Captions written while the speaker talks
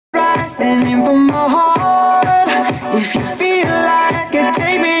and aim for my heart. If you feel like it,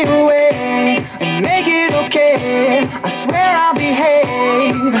 take me away and make it okay. I swear I'll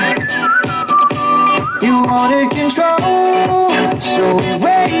behave. You wanted control, so we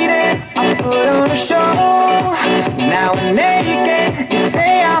waited. I put on a show. Now we're naked. You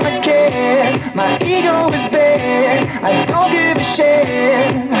say I'm a kid. My ego is big.